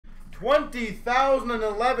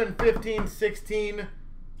2011, 15, 16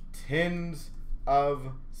 tins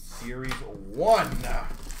of Series 1.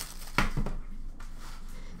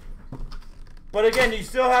 But again, you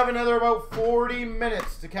still have another about 40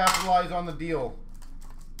 minutes to capitalize on the deal.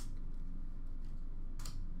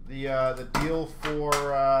 The deal for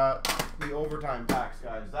the overtime packs,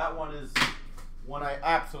 guys. That one is one I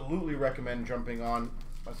absolutely recommend jumping on.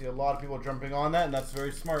 I see a lot of people jumping on that, and that's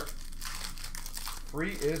very smart.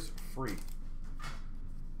 Free is free.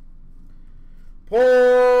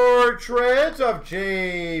 Portrait of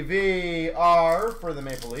JVR for the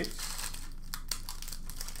Maple Leafs.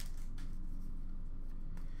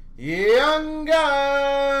 Young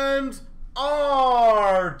Guns,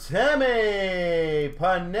 Artemi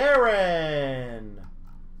Panarin.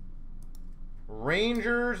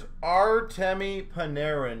 Rangers, Artemi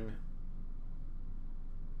Panarin.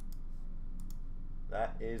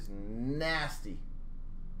 That is nasty.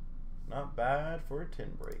 Not bad for a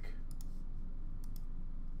tin break.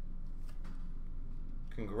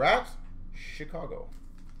 Congrats, Chicago.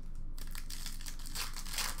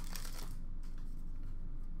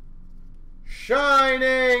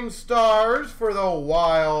 Shining Stars for the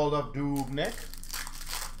Wild of Dubnyk.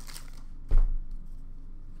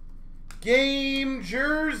 Game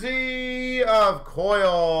jersey of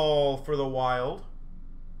Coyle for the Wild.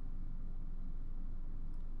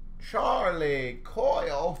 Charlie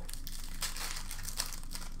Coyle.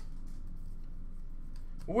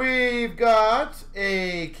 We've got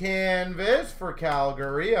a canvas for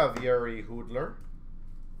Calgary of Yuri Hoodler.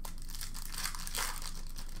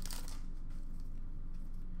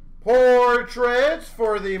 Portraits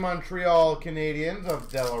for the Montreal Canadiens of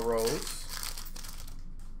Delarose.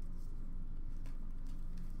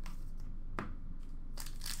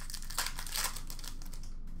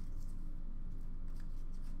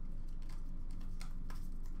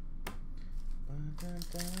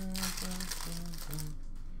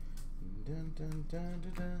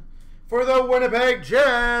 For the Winnipeg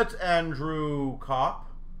Jets, Andrew Kopp.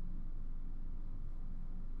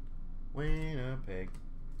 Winnipeg.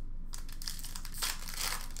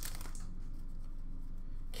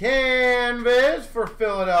 Canvas for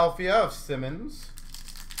Philadelphia of Simmons.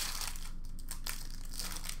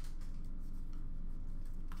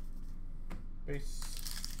 Base.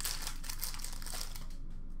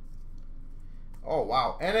 Oh,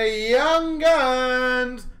 wow. And a Young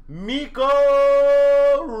Guns, Mikko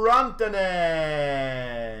Rantanen.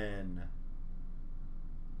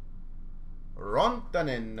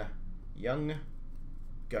 Rantanen, Young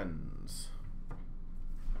Guns.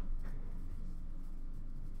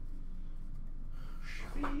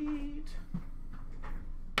 Sweet.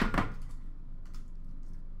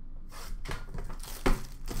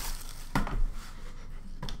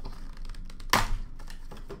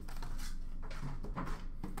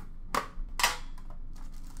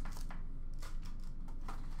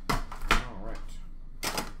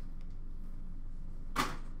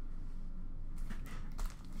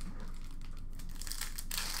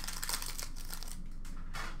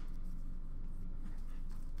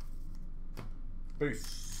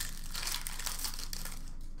 Peace.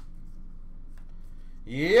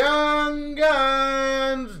 Young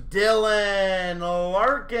Guns, Dylan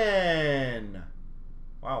Larkin.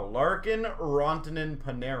 Wow, Larkin, Rantanen,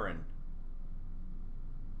 Panarin.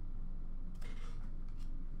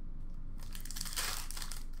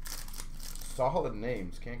 Solid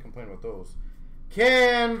names. Can't complain with those.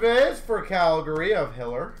 Canvas for Calgary of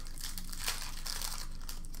Hiller.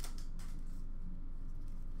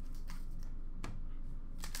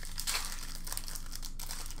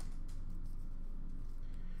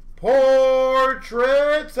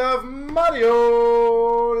 Portraits of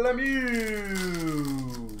Mario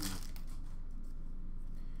Lemieux.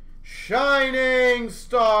 Shining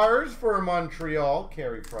Stars for Montreal,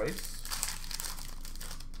 Carey Price.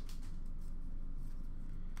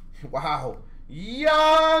 Wow.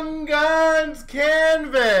 Young Guns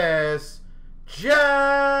Canvas,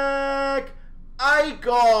 Jack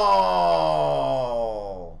Eichel.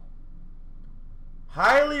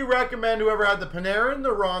 Highly recommend whoever had the Panarin,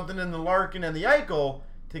 the Rantanen, the Larkin, and the Eichel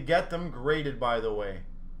to get them graded, by the way.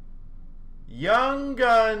 Young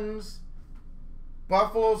Guns,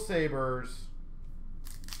 Buffalo Sabres.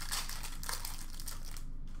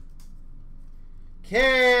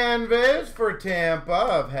 Canvas for Tampa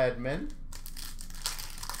of Hedman.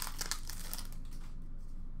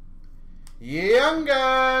 Young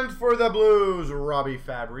Guns for the Blues, Robbie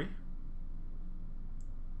Fabry.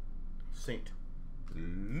 St.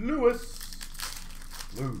 Louis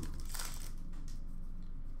Blues.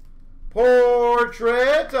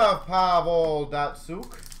 Portrait of Pavel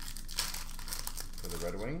Datsyuk. for the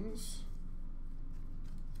Red Wings.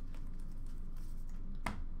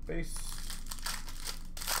 Base.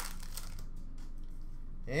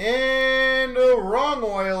 And a wrong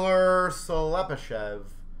Oiler, Slepyshev.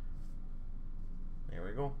 There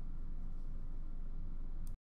we go.